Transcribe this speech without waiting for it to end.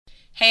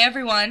Hey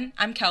everyone,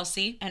 I'm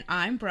Kelsey. And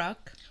I'm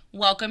Brooke.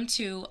 Welcome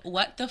to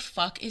What the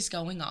Fuck is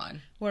Going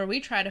On? Where we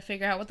try to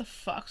figure out what the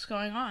fuck's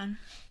going on.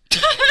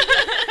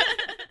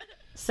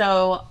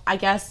 So, I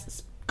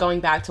guess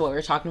going back to what we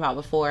were talking about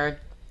before,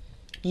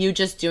 you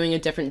just doing a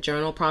different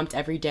journal prompt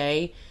every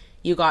day,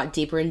 you got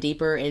deeper and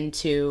deeper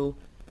into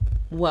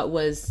what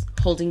was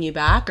holding you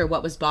back or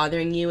what was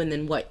bothering you, and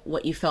then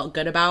what you felt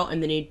good about,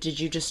 and then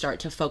did you just start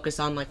to focus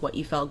on like what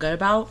you felt good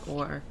about,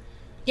 or?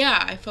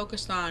 Yeah, I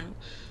focused on,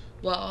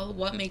 well,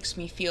 what makes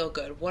me feel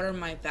good? What are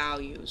my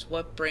values?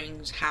 What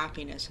brings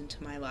happiness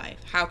into my life?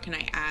 How can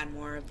I add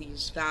more of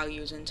these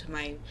values into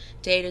my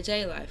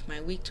day-to-day life, my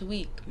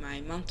week-to-week,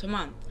 my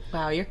month-to-month?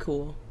 Wow, you're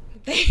cool.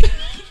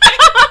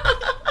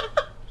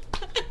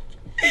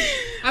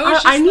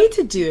 I need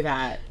to do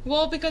that.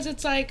 Well, because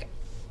it's like,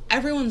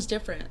 everyone's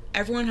different.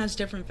 Everyone has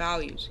different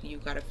values. You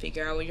gotta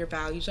figure out what your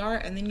values are,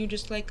 and then you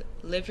just, like,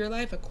 live your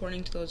life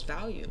according to those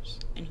values.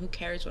 And who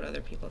cares what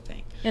other people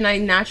think? And I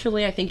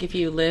think if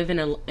you live in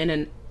a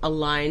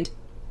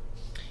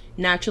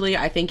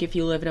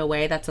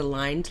way that's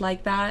aligned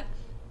like that,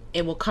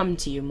 it will come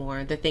to you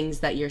more. The things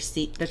that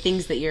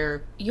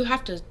you're you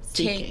have to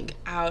seeking. Take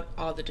out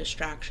all the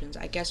distractions.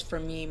 I guess for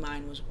me,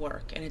 mine was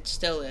work, and it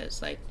still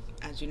is. Like,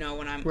 as you know,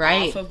 when I'm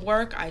off of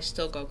work, I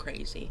still go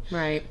crazy.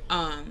 Right.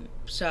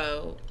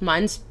 So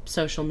mine's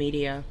social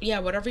media. Yeah,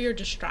 whatever your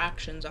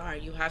distractions are,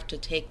 you have to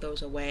take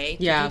those away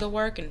to do the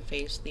work and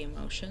face the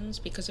emotions.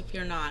 Because if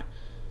you're not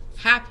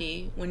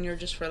happy when you're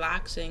just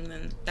relaxing,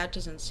 then that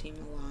doesn't seem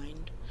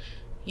aligned.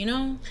 You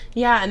know?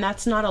 Yeah, and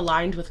that's not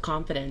aligned with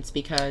confidence,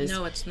 because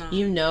no, it's not.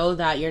 You know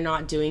that you're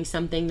not doing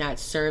something that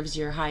serves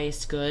your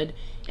highest good,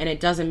 and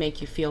it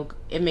makes you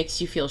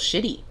feel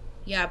shitty.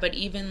 Yeah, but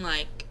even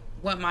like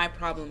what my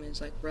problem is,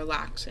 like,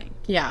 relaxing.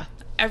 Yeah.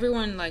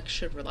 Everyone, like,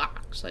 should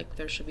relax. Like,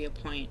 there should be a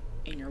point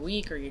in your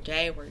week or your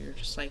day where you're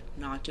just, like,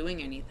 not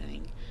doing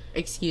anything.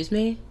 Excuse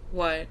me?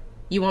 What?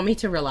 You want me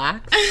to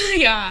relax?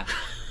 Yeah.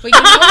 But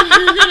you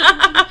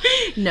know...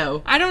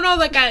 No. I don't know,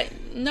 like,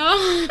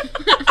 no.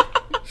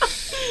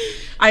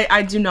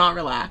 I do not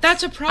relax.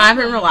 That's a problem. I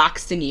haven't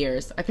relaxed in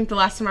years. I think the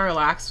last time I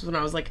relaxed was when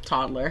I was, like, a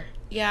toddler.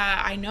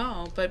 Yeah, I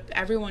know, but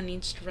everyone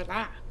needs to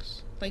relax.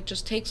 Like,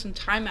 just take some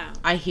time out.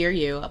 I hear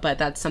you, but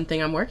that's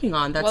something I'm working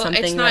on. That's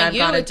something that I've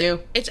got to do.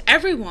 It's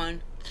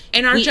everyone.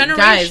 In our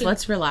generation. Guys,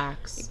 let's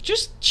relax.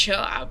 Just chill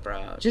out,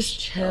 bro. Just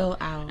chill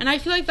out. And I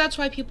feel like that's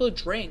why people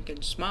drink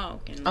and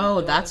smoke. And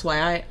that's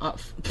why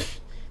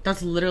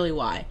that's literally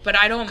why. But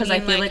I don't mean, I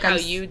feel like how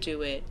you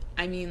do it.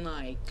 I mean,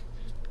 like,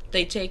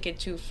 they take it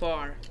too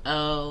far.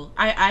 Oh,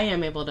 I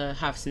am able to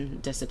have some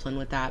discipline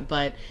with that,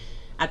 but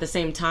at the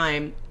same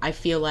time, I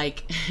feel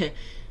like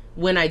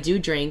when I do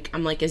drink,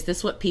 I'm like, is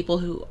this what people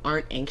who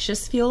aren't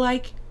anxious feel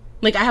like?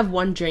 Like, I have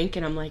one drink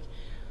and I'm like,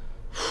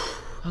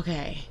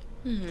 okay.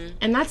 Mm-hmm.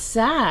 And that's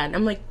sad.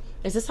 I'm like,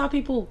 is this how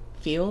people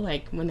feel,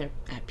 like, when they're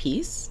at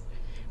peace?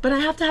 But I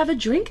have to have a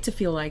drink to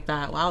feel like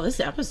that. Wow,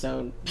 this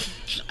episode,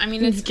 I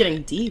mean, it's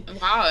getting deep.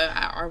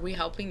 Wow, are we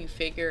helping you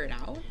figure it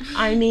out?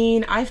 I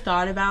mean, I've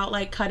thought about,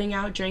 like, cutting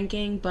out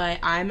drinking, but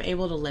I'm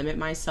able to limit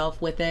myself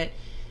with it.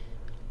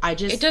 I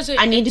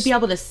need to be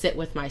able to sit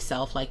with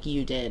myself like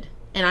you did.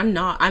 And I'm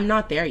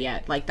not there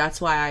yet. Like,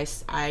 that's why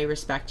I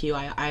respect you.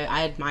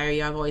 I admire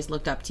you. I've always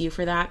looked up to you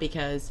for that,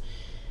 because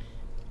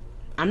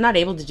I'm not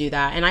able to do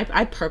that. And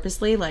I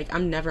purposely, like,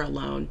 I'm never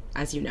alone,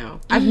 as you know.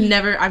 I've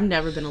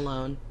never been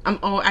alone.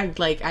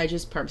 I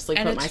just purposely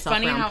put myself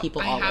around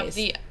people always. I have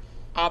the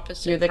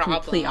opposite You're the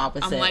problem. complete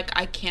opposite. I'm like,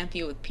 I can't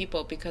be with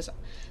people because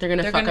they're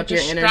gonna fuck up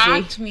your energy.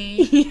 Distract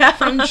me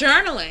from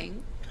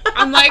journaling.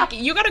 I'm like,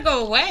 you gotta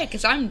go away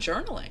because I'm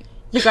journaling.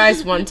 You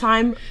guys, one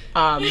time,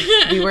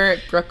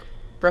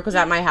 Brooke was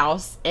at my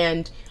house,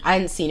 and I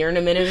hadn't seen her in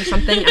a minute or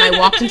something, and I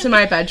walked into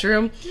my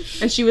bedroom,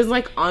 and she was,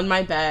 like, on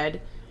my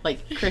bed,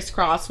 like,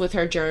 crisscross with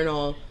her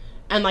journal,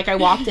 and, like, I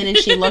walked in, and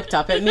she looked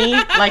up at me,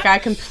 like, I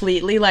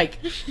completely, like,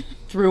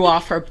 threw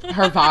off her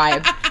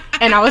vibe,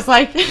 and I was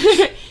like,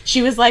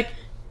 she was like,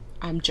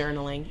 I'm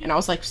journaling, and I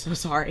was like, so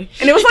sorry,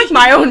 and it was, like,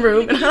 my own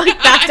room, and I,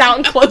 like, backed out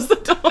and closed the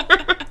door.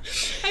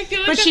 I feel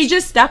like but she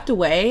just stepped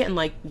away and,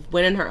 like,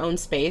 went in her own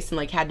space and,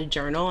 like, had to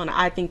journal, and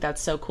I think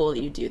that's so cool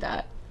that you do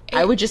that.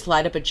 I would just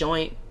light up a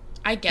joint.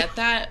 I get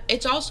that.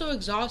 It's also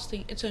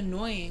exhausting. It's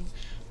annoying.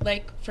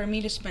 Like, for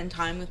me to spend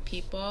time with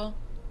people,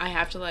 I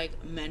have to,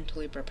 like,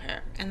 mentally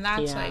prepare. And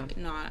that's, like,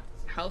 not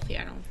healthy,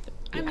 I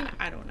mean,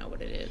 I don't know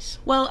what it is.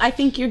 Well, I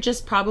think you're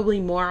just probably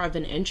more of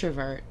an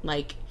introvert.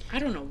 Like, I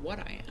don't know what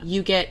I am.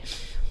 You get...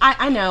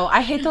 I know.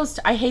 I hate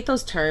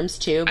those terms,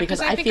 too,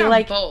 because I feel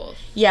like... both.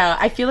 Yeah,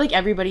 I feel like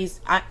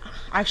everybody's...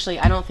 Actually,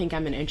 I don't think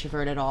I'm an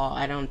introvert at all.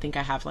 I don't think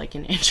I have, like,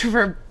 an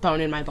introvert bone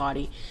in my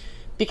body.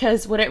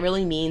 Because what it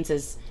really means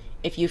is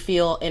if you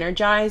feel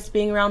energized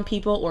being around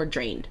people or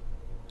drained.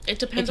 It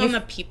depends on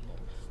the people.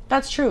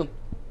 That's true.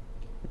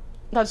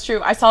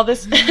 I saw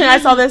this.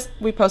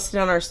 We posted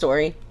it on our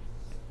story.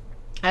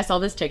 I saw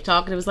this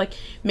TikTok, and it was like,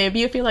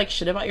 maybe you feel like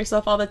shit about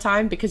yourself all the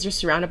time because you're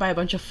surrounded by a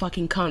bunch of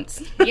fucking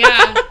cunts.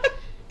 Yeah.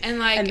 And,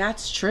 like... And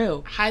that's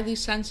true. Highly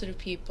sensitive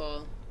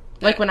people.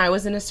 Like, when I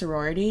was in a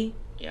sorority,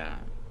 Yeah.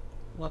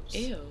 Whoops.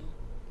 Ew.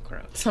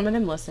 Gross. Some of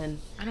them listen.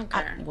 I don't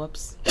care.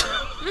 Whoops.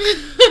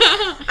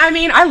 I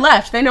mean, I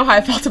left. They know how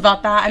I felt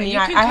about that. I mean, you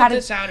can I cut had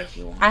this out if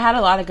you want. I had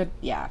a lot of good.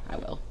 Yeah, I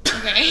will.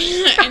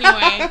 Okay.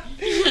 Anyway.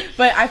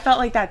 But I felt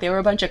like that they were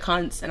a bunch of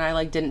cunts, and I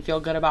like didn't feel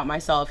good about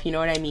myself. You know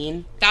what I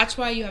mean? That's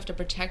why you have to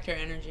protect your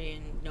energy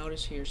and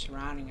notice who you're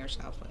surrounding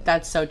yourself with.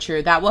 That's so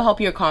true. That will help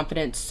your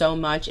confidence so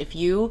much if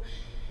you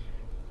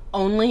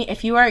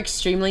are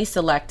extremely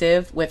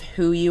selective with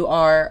who you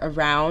are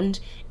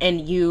around,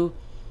 and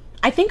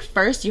I think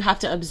first you have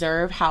to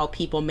observe how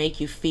people make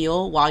you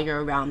feel while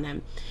you're around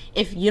them.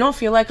 If you don't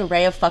feel like a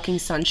ray of fucking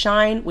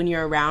sunshine when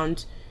you're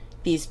around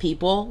these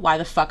people, why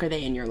the fuck are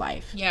they in your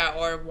life? Yeah,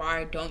 or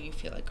why don't you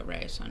feel like a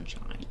ray of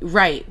sunshine?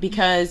 Right,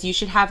 because you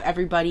should have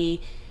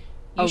everybody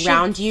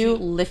around you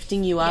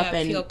lifting you up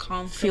and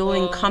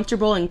feeling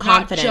comfortable and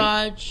confident.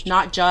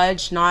 Not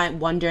judged, not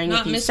wondering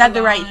if you said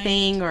the right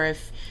thing or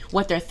if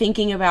what they're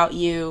thinking about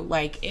you.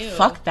 Like, ew.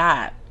 Fuck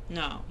that.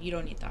 No, you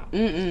don't need that.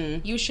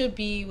 Mm-mm. You should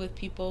be with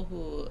people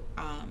who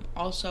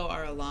also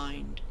are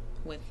aligned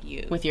with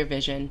you. With your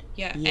vision.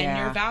 Yeah, and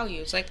your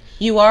values. Like,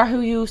 you are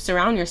who you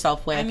surround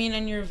yourself with. I mean,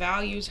 and your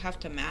values have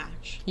to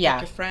match. Yeah.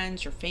 Like your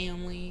friends, your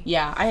family.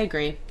 Yeah, I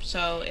agree.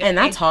 So, and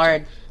that's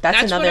hard.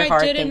 That's another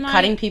hard thing.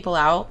 Cutting people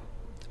out.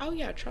 Oh,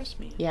 yeah, trust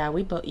me. Yeah,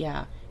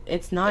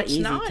 it's not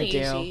easy to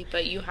do.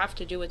 But you have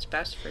to do what's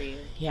best for you.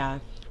 Yeah.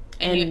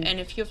 And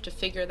if you have to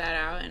figure that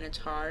out and it's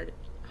hard,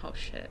 oh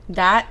shit.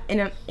 That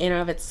in and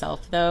of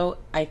itself, though,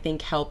 I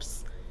think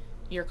helps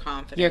your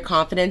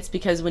confidence,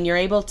 because when you're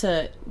able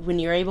to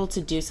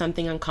do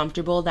something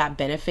uncomfortable that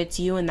benefits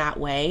you in that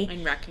way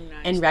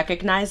and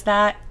recognize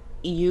that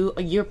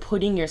you're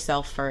putting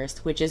yourself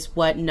first, which is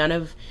what none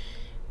of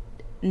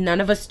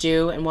us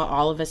do and what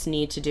all of us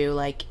need to do.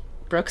 Like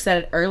Brooke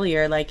said it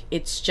earlier, like,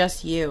 it's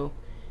just you.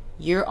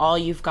 You're all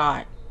you've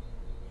got.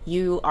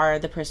 You are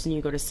the person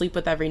you go to sleep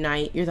with every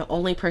night. You're the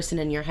only person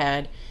in your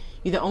head.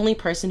 You're the only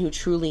person who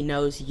truly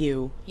knows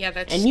you. Yeah,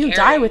 that's and scary. You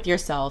die with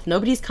yourself.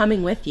 Nobody's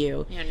coming with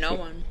you. Yeah, no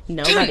one.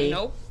 Nobody.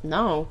 Nope.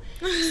 No.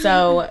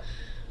 So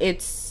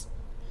it's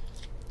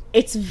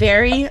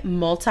very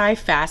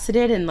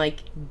multifaceted and like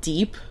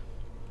deep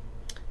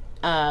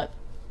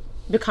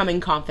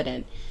becoming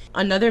confident.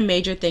 Another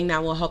major thing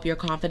that will help your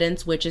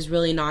confidence, which is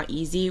really not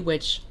easy,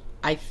 which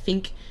I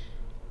think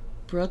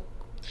Brooke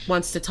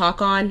wants to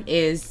talk on,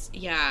 is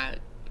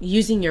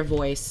using your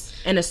voice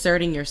and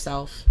asserting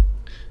yourself.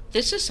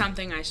 This is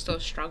something I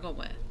still struggle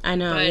with. I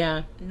know,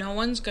 but no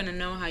one's gonna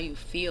know how you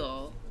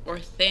feel or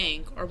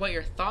think or what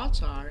your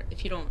thoughts are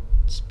if you don't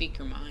speak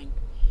your mind.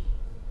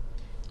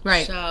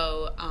 Right.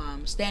 So,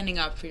 standing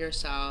up for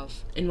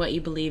yourself. And what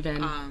you believe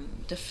in.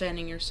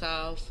 Defending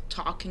yourself.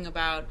 Talking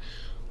about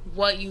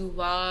what you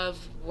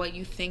love, what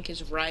you think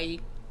is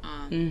right.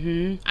 I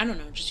don't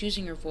know, just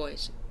using your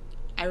voice.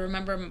 I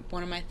remember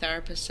one of my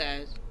therapists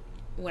said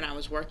when I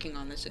was working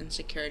on this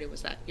insecurity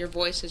was that your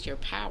voice is your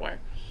power.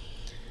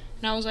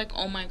 And I was like,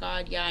 oh my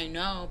God, yeah, I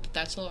know, but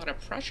that's a lot of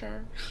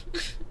pressure.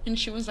 And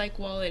she was like,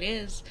 well, it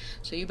is,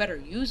 so you better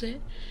use it.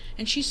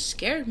 And she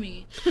scared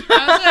me.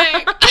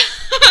 I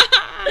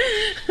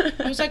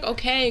was like,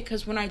 okay,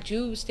 because when I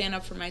do stand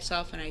up for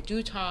myself and I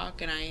do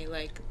talk and I,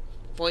 like,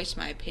 voice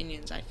my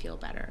opinions, I feel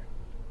better.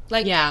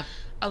 Like,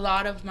 a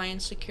lot of my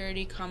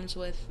insecurity comes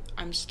with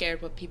I'm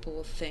scared what people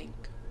will think.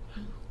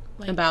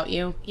 Like, about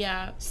you?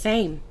 Yeah.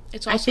 Same.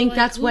 It's also I think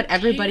that's what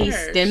everybody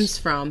stems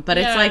from. But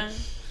it's like,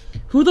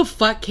 who the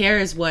fuck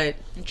cares what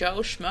Joe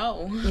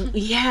Schmo?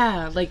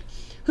 Yeah, like,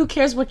 who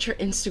cares what your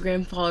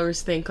Instagram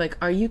followers think? Like,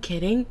 are you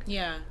kidding?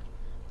 Yeah.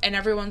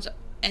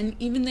 And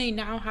even they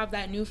now have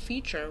that new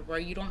feature where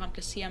you don't have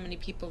to see how many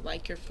people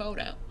like your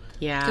photo.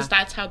 Yeah. Because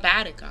that's how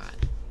bad it got.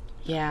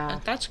 Yeah.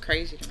 That's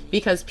crazy to me.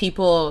 Because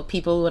people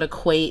would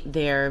equate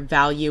their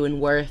value and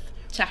worth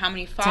to how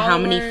many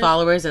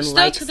followers and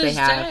likes they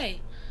have.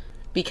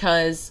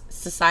 Because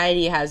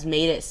society has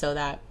made it so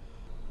that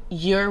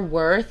your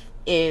worth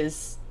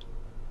is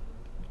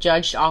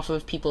judged off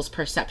of people's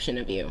perception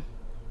of you.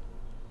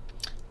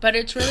 But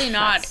it's really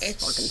not.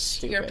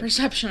 It's your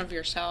perception of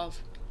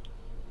yourself.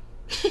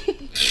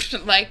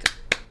 Like...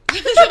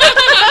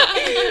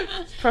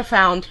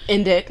 Profound.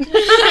 End it.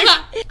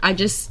 I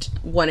just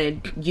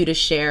wanted you to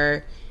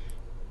share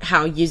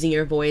how using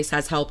your voice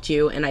has helped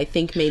you, and I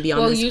think maybe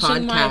on this podcast... Well,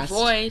 using my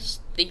voice,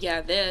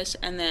 this,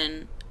 and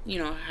then,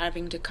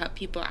 having to cut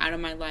people out of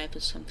my life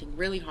is something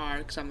really hard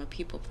because I'm a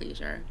people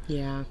pleaser.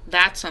 Yeah.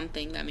 That's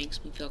something that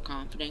makes me feel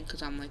confident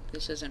because I'm like,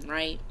 this isn't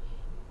right.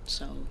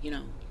 So,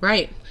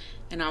 Right.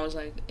 And I was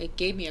like, it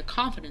gave me a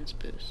confidence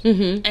boost.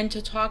 Mm-hmm. And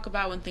to talk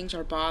about when things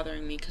are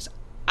bothering me, because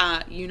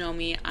you know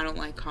me, I don't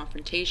like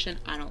confrontation.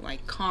 I don't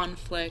like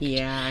conflict.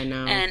 Yeah, I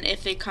know. And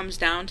if it comes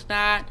down to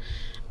that,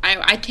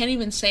 I can't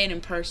even say it in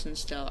person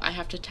still. I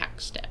have to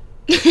text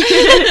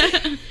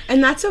it.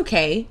 And that's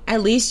okay.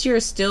 At least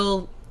you're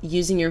still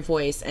using your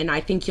voice, and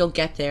I think you'll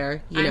get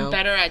there, I'm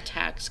better at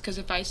text, because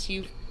if I see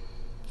you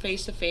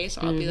face to face,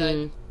 I'll be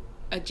like,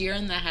 a deer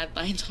in the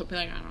headlights. I'll be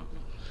like, I don't know.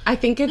 I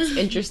think it's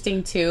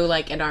interesting too,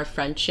 like in our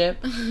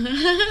friendship,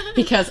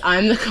 because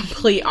I'm the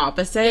complete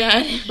opposite.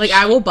 Yeah. Like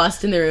I will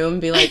bust in the room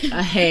and be like,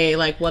 "Hey,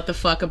 like what the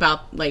fuck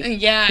about like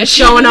what's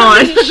going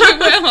on?" She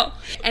will.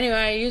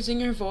 Anyway,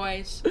 using your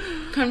voice,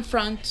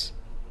 confront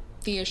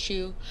the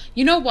issue.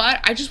 You know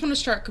what? I just want to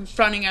start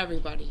confronting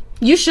everybody.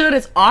 You should.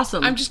 It's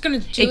awesome. I'm just gonna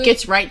do it. It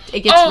gets right to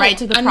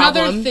the problem.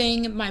 Another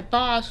thing my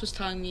boss was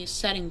telling me is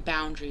setting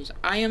boundaries.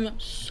 I am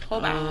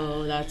so bad.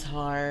 Oh, that's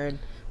hard.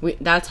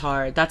 That's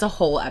hard. That's a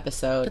whole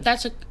episode.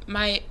 But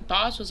my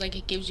boss was like,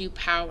 it gives you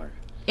power.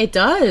 It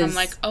does. I'm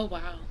like, oh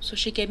wow. So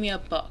she gave me a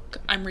book.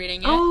 I'm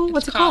reading it. Oh,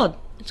 what's it called?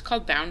 It's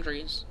called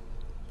Boundaries.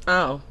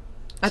 Oh,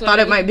 I thought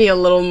it might be a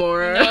little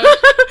more. No.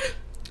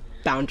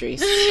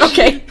 Boundaries.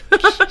 Okay.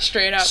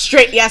 Straight up.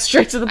 Straight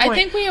to the point. I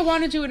think we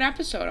want to do an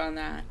episode on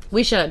that.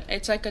 We should.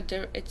 It's like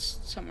it's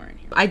somewhere in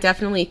here. I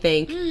definitely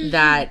think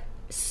that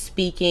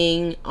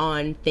speaking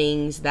on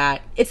things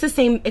that it's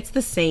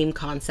the same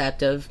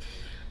concept of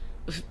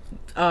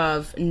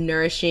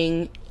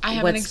nourishing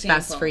what's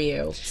best for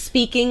you.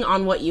 Speaking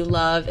on what you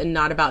love and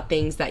not about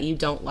things that you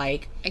don't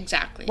like.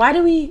 Exactly. Why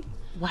do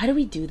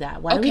we do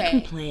that? Why do we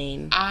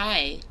complain?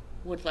 I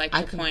would like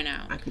to point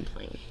out. I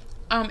complain.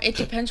 It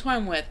depends who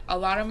I'm with.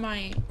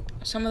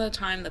 Some of the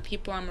time, the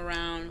people I'm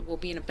around will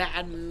be in a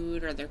bad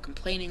mood or they're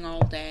complaining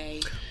all day.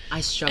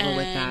 I struggle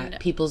with that.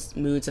 People's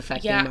moods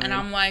affect mine. Yeah, and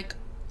I'm like,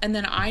 and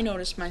then I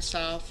notice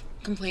myself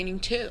complaining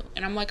too.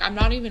 And I'm like, I'm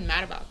not even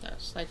mad about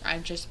this. Like,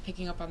 I'm just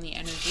picking up on the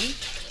energy.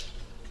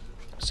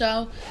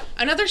 So,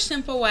 another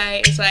simple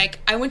way is like,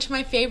 I went to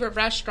my favorite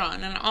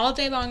restaurant and all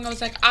day long I was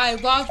like, I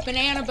love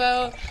Banana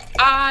Boat.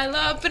 I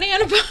love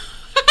Banana Boat.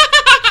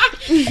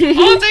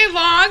 All day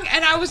long,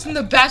 and I was in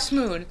the best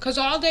mood because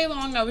all day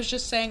long I was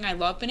just saying I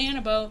love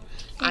Banana Boat.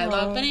 I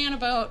love Banana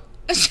Boat.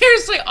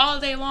 Seriously, all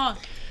day long.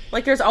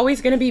 Like there's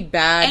always gonna be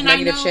bad and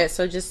negative shit,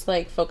 so just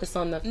like focus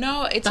on the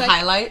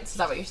highlights. Is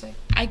that what you're saying?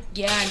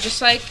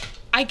 Just like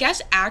I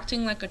guess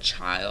acting like a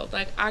child,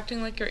 like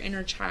acting like your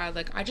inner child.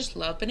 Like I just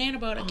love Banana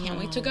Boat. I can't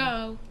wait to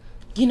go.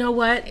 You know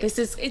what?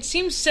 It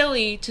seems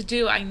silly to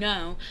do, I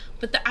know,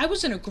 but I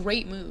was in a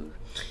great mood.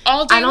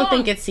 All day I don't long.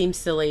 think it seems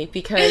silly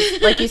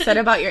because, like you said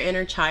about your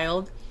inner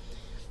child,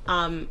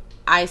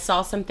 I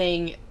saw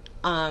something,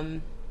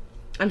 I'm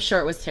sure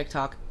it was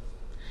TikTok,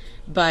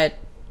 but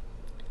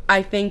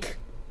I think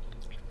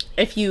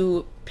if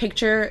you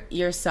picture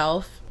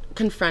yourself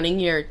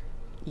confronting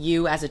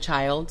you as a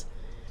child,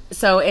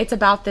 so it's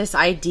about this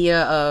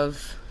idea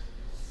of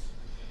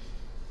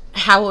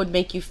how it would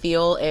make you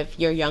feel if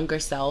your younger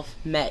self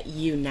met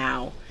you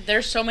now.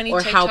 There's so many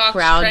or TikToks how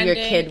proud trending.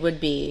 Your kid would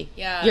be.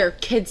 Yeah. Your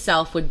kid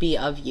self would be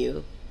of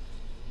you.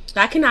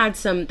 That can add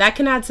some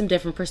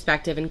different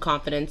perspective and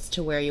confidence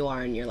to where you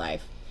are in your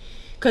life.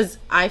 Cuz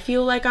I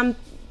feel like I'm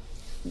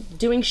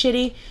doing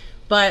shitty,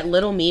 but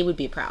little me would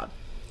be proud.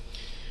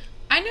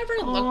 I never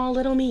looked. Oh,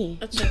 little me.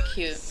 That's so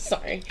cute.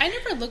 Sorry. I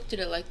never looked at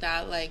it like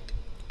that. Like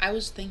I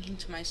was thinking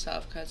to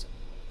myself cuz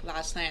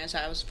last night as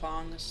I was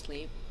falling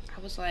asleep,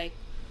 I was like,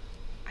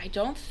 I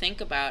don't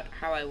think about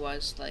how I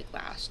was like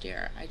last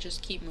year. I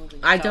just keep moving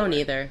forward. I don't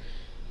either.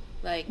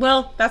 Like,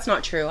 well, that's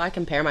not true. I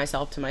compare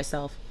myself to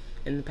myself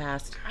in the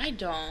past. I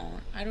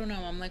don't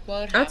know. I'm like,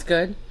 well, that's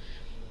good.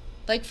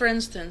 Like for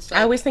instance, like,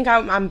 I always think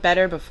I'm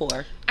better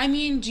before. I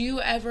mean, do you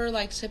ever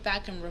like sit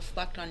back and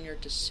reflect on your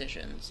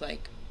decisions?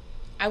 Like,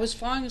 I was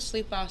falling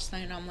asleep last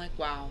night and I'm like,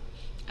 wow.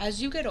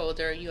 As you get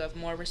older, you have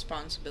more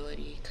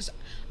responsibility. Because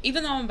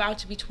even though I'm about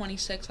to be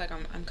 26, like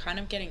I'm kind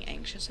of getting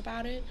anxious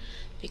about it.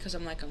 Because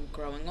I'm like, I'm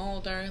growing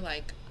older.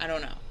 Like, I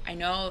don't know. I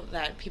know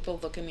that people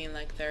look at me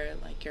like they're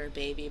like, you're a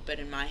baby. But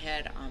in my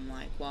head, I'm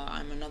like, well,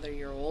 I'm another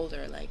year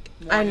older. Like,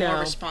 more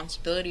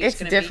responsibility is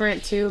going to be. It's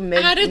different too.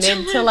 Mid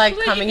to like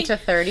coming to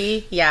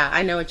 30. Yeah,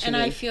 I know what you mean.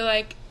 And I feel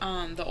like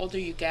the older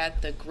you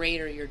get, the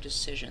greater your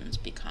decisions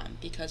become.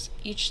 Because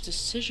each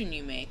decision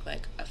you make,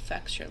 like,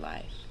 affects your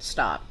life.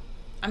 Stop.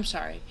 I'm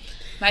sorry.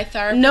 My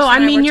therapist. No, I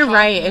mean, you're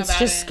right. It's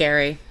just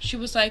scary. She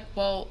was like,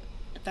 well,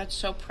 that's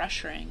so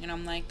pressuring. And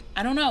I'm like,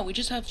 I don't know. We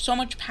just have so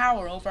much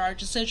power over our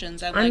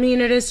decisions. And, like, I mean,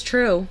 it is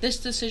true. This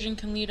decision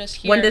can lead us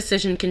here. One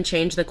decision can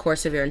change the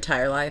course of your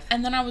entire life.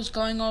 And then I was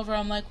going over,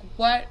 I'm like,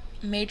 what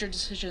major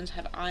decisions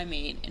have I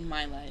made in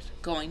my life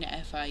going to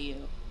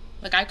FIU?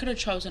 Like, I could have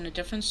chosen a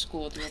different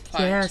school to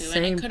apply to.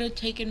 Same. And it could have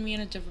taken me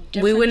in a different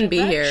We wouldn't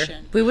be here.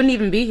 We wouldn't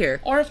even be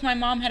here. Or if my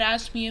mom had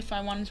asked me if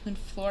I wanted to move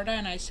to Florida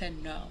and I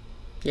said no.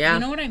 Yeah.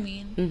 You know what I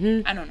mean?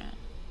 Mm-hmm. I don't know.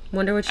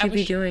 Wonder what she'd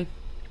be doing.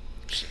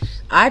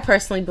 I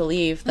personally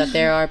believe that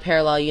there are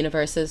parallel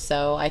universes,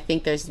 so I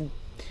think there's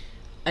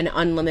an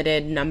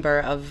unlimited number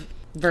of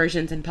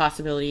versions and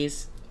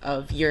possibilities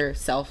of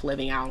yourself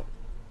living out.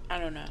 I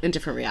don't know. In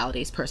different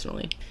realities,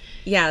 personally.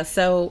 Yeah,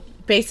 so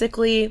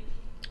basically,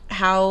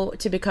 how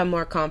to become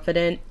more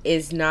confident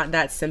is not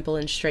that simple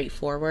and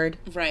straightforward.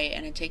 Right,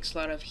 and it takes a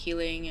lot of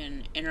healing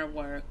and inner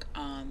work,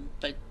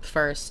 but...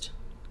 First.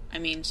 I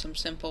mean, some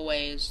simple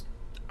ways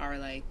are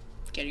like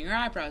getting your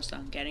eyebrows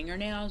done, getting your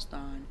nails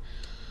done,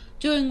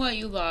 Doing what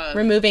you love.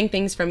 Removing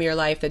things from your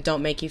life that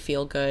don't make you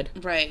feel good.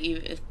 Right.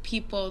 If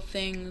people,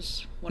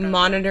 things, whatever.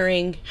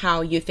 Monitoring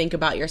how you think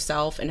about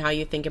yourself and how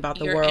you think about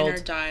the world. Your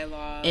inner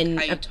dialogue, and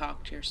how you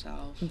talk to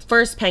yourself.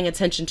 First, paying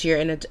attention to your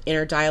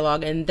inner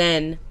dialogue, and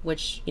then,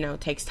 which,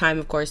 takes time,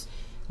 of course,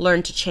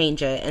 learn to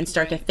change it and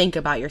start to think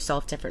about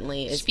yourself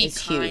differently is huge.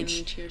 Speak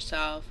kindly to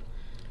yourself.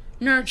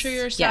 Nurture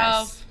yourself.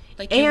 Yes.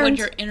 Like you would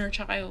your inner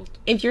child.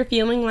 If you're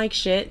feeling like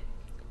shit,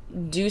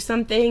 do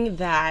something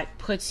that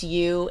puts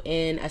you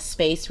in a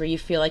space where you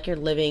feel like you're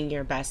living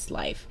your best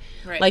life.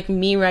 Right. Like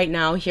me right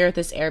now here at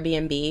this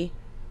Airbnb,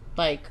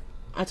 like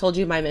I told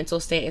you, my mental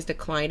state is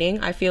declining,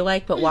 I feel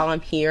like, but while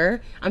I'm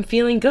here, I'm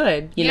feeling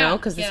good, you know,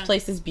 because this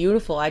place is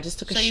beautiful. I just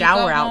took a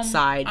shower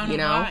outside,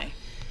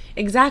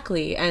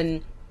 Exactly.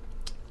 And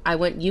I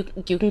went, you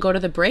can go to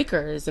the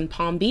Breakers in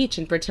Palm Beach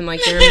and pretend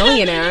like you're a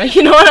millionaire.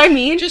 You know what I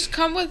mean? Just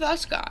come with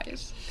us,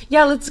 guys.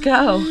 Yeah, let's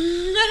go.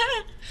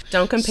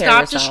 Don't compare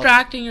yourself. Stop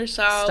distracting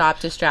yourself. Stop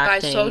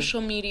distracting. By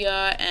social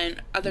media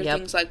and other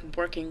things like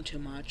working too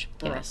much.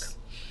 Yes.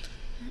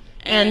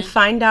 And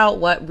find out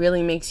what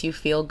really makes you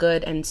feel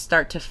good and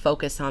start to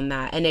focus on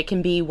that. And it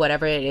can be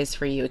whatever it is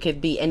for you. It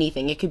could be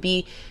anything. It could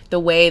be the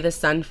way the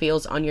sun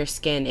feels on your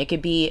skin. It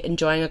could be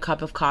enjoying a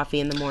cup of coffee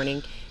in the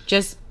morning.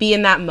 Just be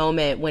in that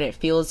moment when it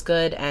feels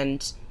good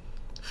and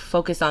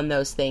focus on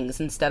those things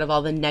instead of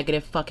all the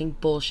negative fucking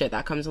bullshit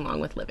that comes along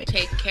with living.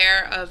 Take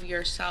care of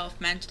yourself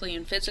mentally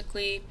and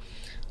physically.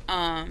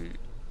 And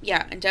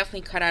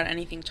definitely cut out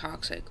anything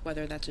toxic,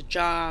 whether that's a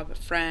job, a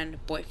friend, a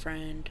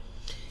boyfriend,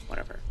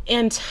 whatever.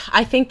 And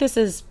I think this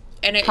is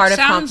part of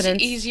confidence. It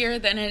sounds easier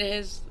than it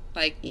is,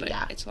 but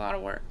it's a lot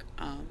of work.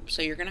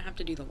 So you're gonna have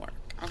to do the work,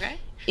 okay?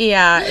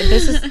 Yeah,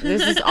 this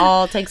is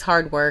all takes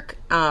hard work.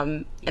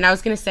 And I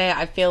was gonna say,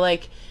 I feel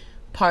like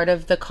part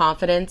of the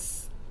confidence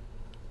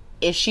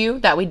issue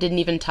that we didn't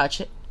even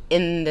touch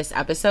in this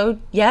episode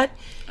yet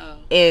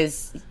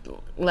is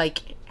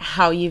like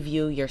how you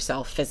view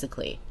yourself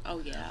physically.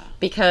 Oh yeah.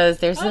 Because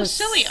there's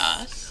silly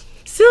us.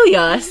 Silly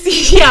us.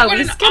 Yeah, we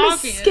just kind of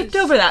skipped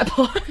over that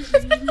part.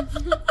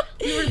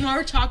 We were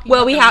more talking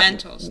about the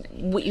mental state.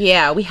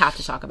 We have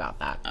to talk about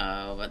that.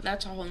 Oh, but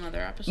that's a whole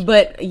nother episode.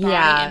 But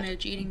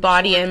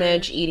body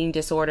image, eating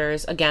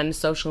disorders. Again,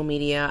 social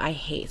media. I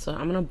hate. So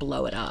I'm gonna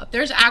blow it up.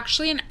 There's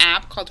actually an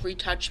app called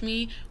Retouch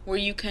Me where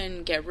you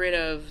can get rid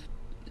of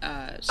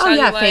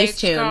cellulite,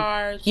 Facetune.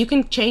 Scars. You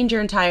can change your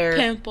entire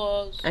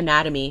pimples,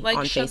 anatomy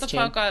on Facetune. Shut the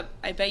fuck up.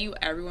 I bet you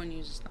everyone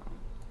uses them.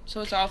 So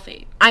it's all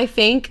fake. I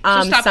think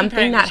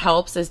something that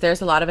helps is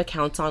there's a lot of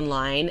accounts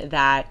online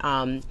that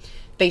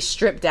they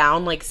strip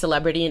down like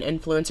celebrity and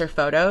influencer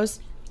photos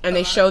and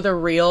they show the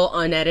real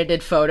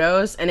unedited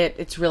photos, and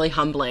it's really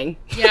humbling.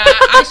 Yeah,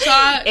 I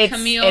saw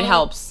Camille. It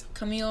helps.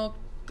 Camille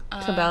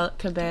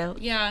Cabello.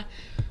 Yeah.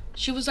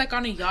 She was like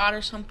on a yacht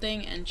or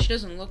something, and she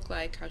doesn't look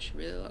like how she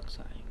really looks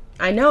like.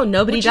 I know,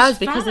 nobody does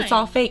because it's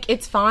all fake.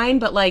 It's fine,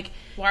 but like,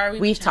 why are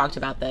we've talked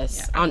about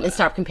this and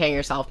Stop Comparing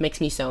Yourself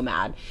makes me so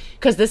mad.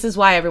 Because this is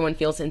why everyone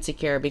feels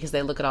insecure, because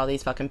they look at all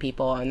these fucking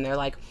people and they're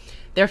like,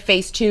 they're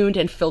face-tuned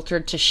and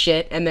filtered to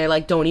shit, and they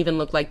like don't even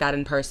look like that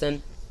in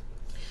person.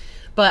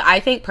 But I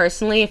think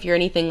personally, if you're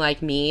anything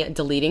like me,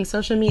 deleting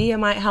social media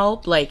might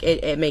help. Like,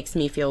 it makes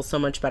me feel so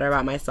much better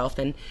about myself,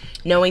 and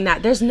knowing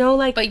that there's no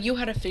like... But you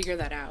had to figure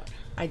that out.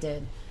 I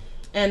did.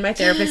 And my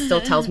therapist still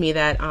tells me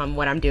that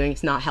what I'm doing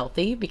is not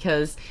healthy,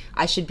 because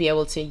I should be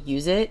able to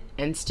use it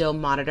and still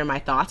monitor my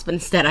thoughts, but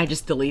instead I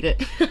just delete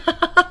it.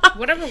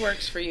 Whatever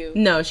works for you.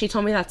 No, she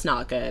told me that's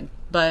not good.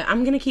 But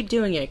I'm going to keep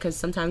doing it, because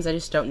sometimes I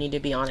just don't need to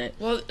be on it.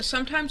 Well,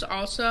 sometimes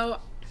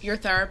also your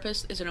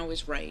therapist isn't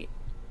always right.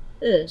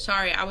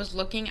 Sorry, I was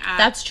looking at...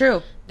 That's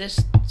true. This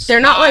they're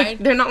not like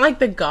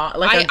the God,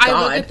 like a God.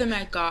 I look at them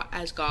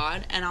as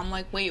God, and I'm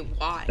like, wait,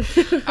 why?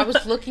 I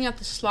was looking at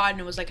the slide,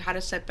 and it was like how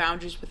to set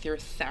boundaries with your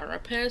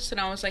therapist,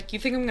 and I was like, you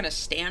think I'm gonna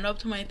stand up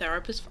to my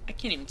therapist? I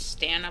can't even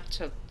stand up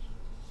to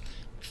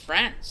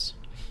friends.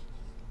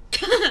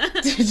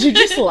 Did you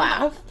just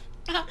laugh?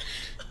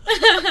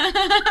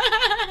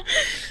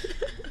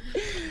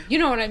 You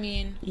know what I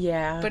mean?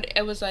 Yeah. But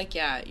it was like,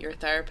 yeah, your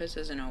therapist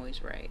isn't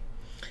always right.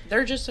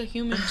 They're just a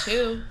human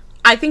too.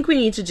 I think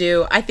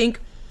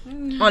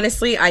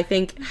honestly, I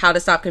think How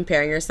to Stop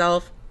Comparing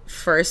Yourself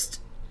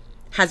first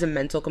has a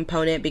mental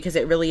component, because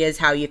it really is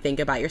how you think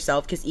about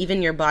yourself. Because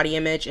even your body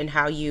image and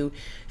how you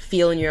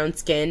feel in your own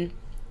skin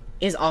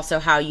is also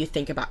how you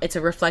think about. It's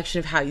a reflection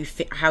of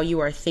how you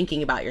are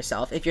thinking about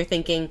yourself. If you're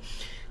thinking,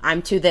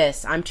 I'm too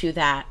this, I'm too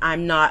that,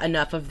 I'm not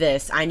enough of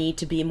this, I need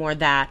to be more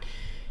that,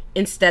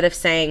 instead of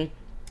saying,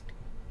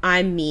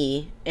 I'm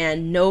me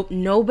and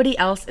nobody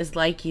else is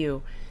like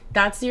you.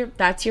 That's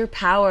your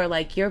power.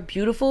 Like, you're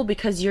beautiful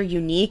because you're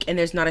unique, and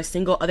there's not a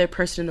single other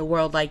person in the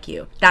world like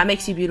you. That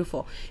makes you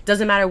beautiful. It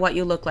doesn't matter what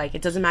you look like.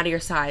 It doesn't matter your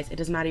size. It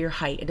doesn't matter your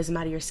height. It doesn't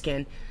matter your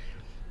skin.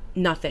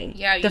 Nothing.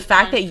 Yeah. The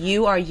fact that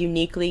you are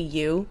uniquely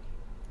you.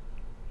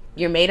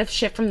 You're made of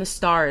shit from the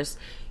stars.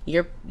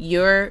 Your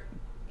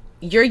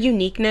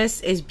uniqueness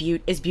is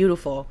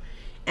beautiful,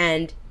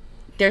 and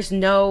there's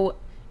no.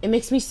 It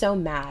makes me so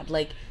mad.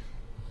 Like,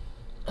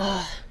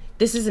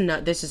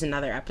 this is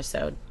another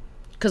episode,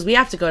 because we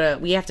have to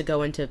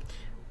go into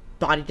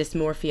body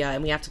dysmorphia,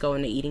 and we have to go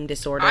into eating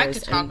disorders. I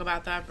could talk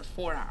about that for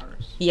 4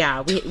 hours.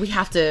 Yeah, we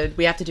have to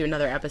do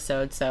another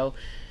episode. So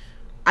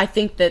I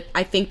think that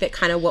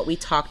kind of what we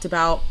talked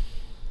about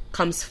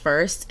comes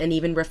first, and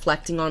even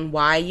reflecting on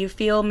why you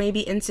feel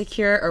maybe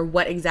insecure, or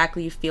what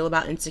exactly you feel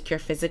about insecure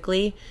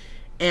physically,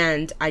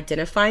 and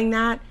identifying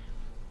that,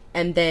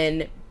 and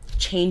then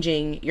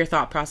changing your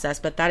thought process.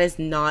 But that is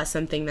not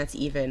something that's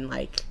even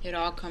like, it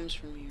all comes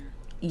from here.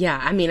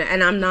 Yeah, I mean,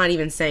 and I'm not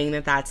even saying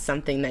that that's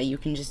something that you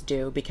can just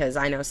do, because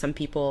I know some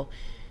people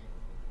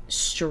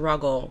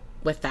struggle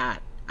with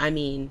that. I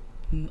mean,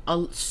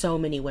 so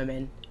many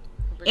women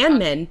and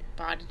men.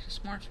 Body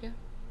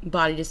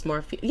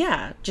dysmorphia,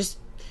 yeah, just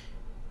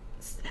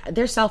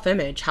their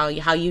self-image, how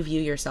you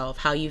view yourself,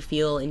 how you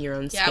feel in your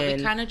own skin. Yeah,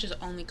 we kind of just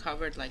only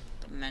covered like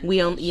the men.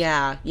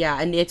 Yeah,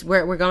 and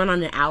we're going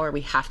on an hour.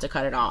 We have to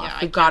cut it off.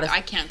 Yeah,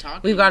 I can't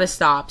talk. We've got to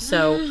stop.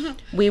 So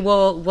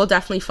we'll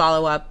definitely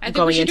follow up. I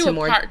think we should do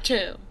a part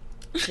 2.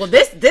 Well,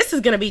 this is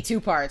gonna be 2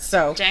 parts.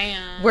 So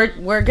damn,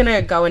 we're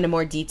gonna go into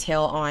more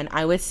detail on,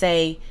 I would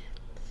say,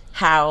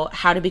 how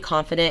to be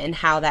confident, and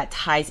how that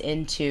ties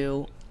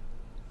into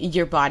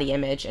your body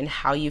image and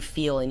how you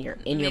feel in your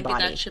body. Maybe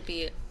that should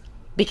be it.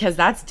 Because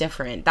that's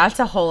different. That's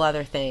a whole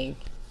other thing.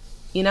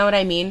 You know what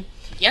I mean?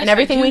 Yes, and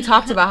everything we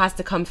talked about has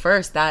to come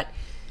first. That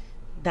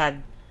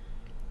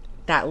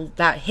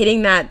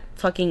hitting that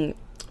fucking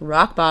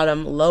rock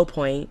bottom low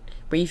point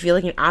where you feel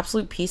like an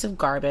absolute piece of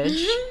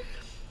garbage.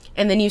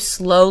 And then you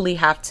slowly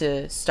have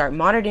to start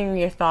monitoring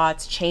your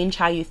thoughts, change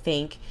how you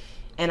think.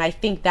 And I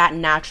think that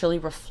naturally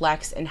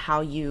reflects in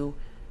how you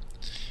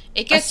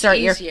assert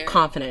your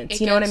confidence.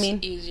 You know what I mean?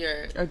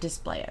 Easier. Or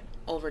display it.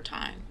 Over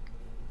time.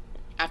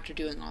 After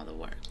doing all the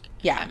work.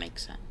 Yeah. That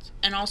makes sense.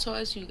 And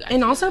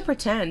also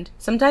pretend.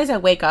 Sometimes I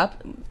wake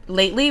up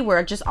lately,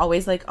 we're just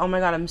always like, oh my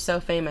god, I'm so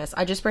famous.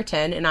 I just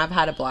pretend, and I've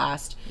had a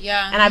blast.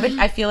 Yeah. And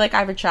I feel like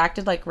I've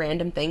attracted like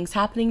random things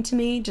happening to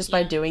me just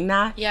by doing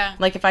that. Yeah.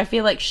 Like if I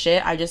feel like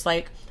shit, I just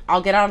like,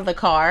 I'll get out of the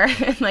car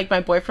and like my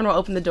boyfriend will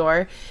open the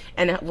door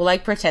and we'll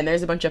like pretend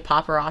there's a bunch of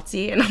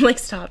paparazzi, and I'm like,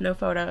 stop, no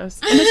photos.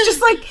 And it's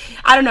just like,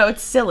 I don't know,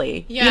 it's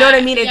silly. Yeah, you know what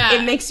I mean?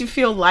 It makes you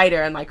feel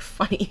lighter and like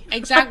funny.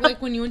 Exactly.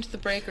 Like when you went to the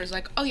Breakers,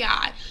 like, oh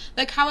yeah,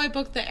 like how I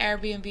booked the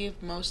Airbnb,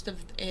 most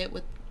of it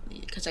with,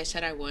 because I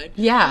said I would.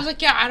 Yeah. I was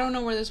like, yeah, I don't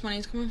know where this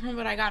money's coming from,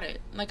 but I got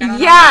it. Like, I don't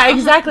know. Yeah,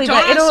 exactly.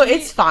 But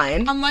it's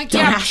fine. I'm like,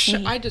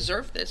 I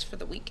deserve this for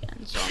the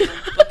weekend, so I'm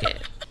gonna book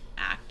it.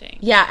 Acting.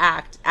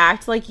 Yeah,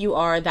 act like you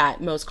are that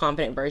most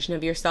confident version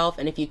of yourself,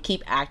 and if you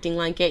keep acting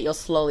like it, you'll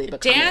slowly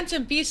become dance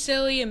and be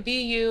silly and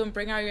be you and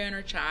bring out your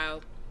inner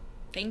child.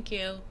 Thank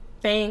you.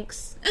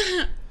 Thanks.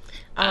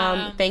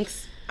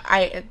 Thanks.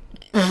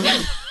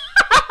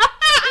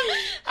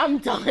 I'm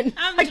done.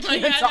 I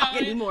can't talk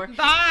anymore.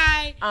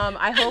 Bye.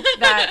 I hope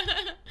that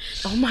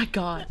oh my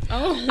god.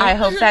 I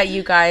hope that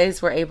you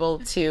guys were able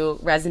to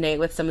resonate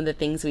with some of the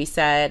things we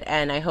said,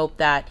 and I hope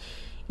that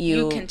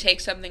you can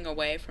take something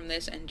away from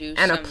this and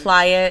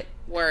apply it,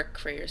 work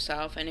for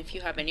yourself. And if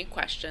you have any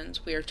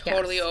questions, we are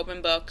totally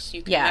open books.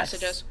 You can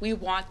message us. We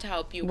want to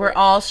help you. We're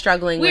all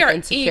struggling with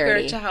insecurity. We are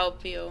eager to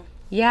help you.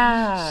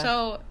 Yeah.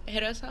 So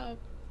hit us up.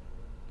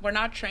 We're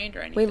not trained or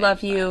anything. We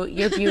love you.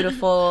 You're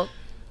beautiful.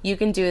 You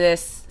can do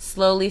this.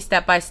 Slowly,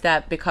 step by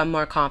step, become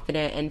more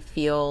confident and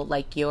feel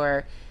like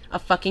you're a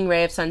fucking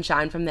ray of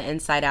sunshine from the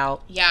inside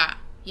out. Yeah.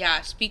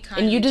 Yeah, speak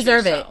kindly. And you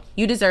deserve it.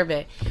 You deserve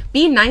it.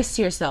 Be nice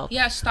to yourself.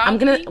 Yeah,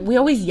 stop. We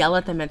always yell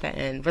at them at the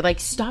end. We're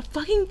like, stop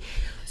fucking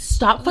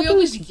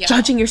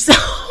judging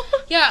yourself.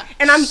 Yeah.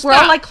 And we're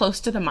all like close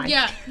to the mic.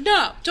 Yeah.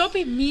 No, don't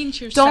be mean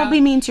to yourself. Don't be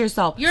mean to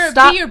yourself.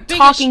 Stop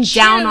talking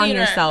down on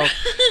yourself.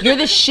 You're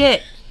the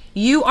shit.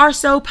 You are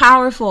so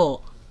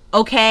powerful.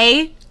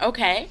 Okay?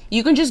 Okay.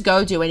 You can just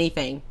go do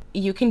anything.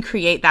 You can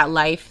create that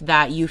life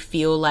that you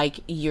feel like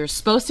you're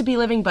supposed to be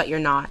living, but you're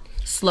not.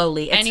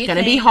 Slowly. It's going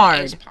to be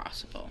hard. Is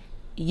possible.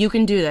 You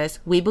can do this.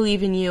 We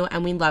believe in you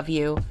and we love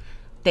you.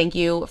 Thank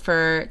you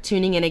for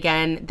tuning in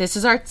again. This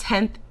is our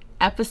 10th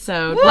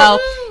episode. Woo-hoo! Well,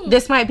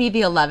 this might be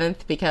the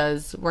 11th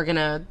because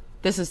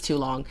this is too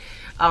long.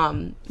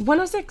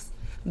 106.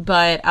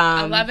 But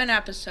 11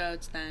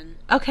 episodes then.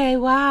 Okay,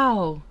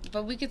 wow.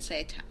 But we could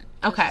say 10.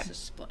 Okay. This is a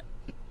split.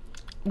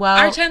 Well,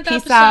 our 10th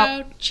episode.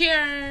 Out.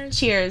 Cheers.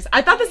 Cheers.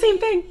 I thought the same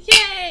thing.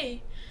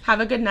 Yay. Have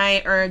a good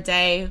night or a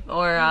day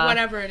or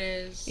whatever it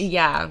is.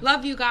 Yeah.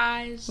 Love you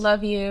guys.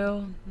 Love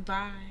you.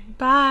 Bye.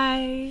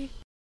 Bye.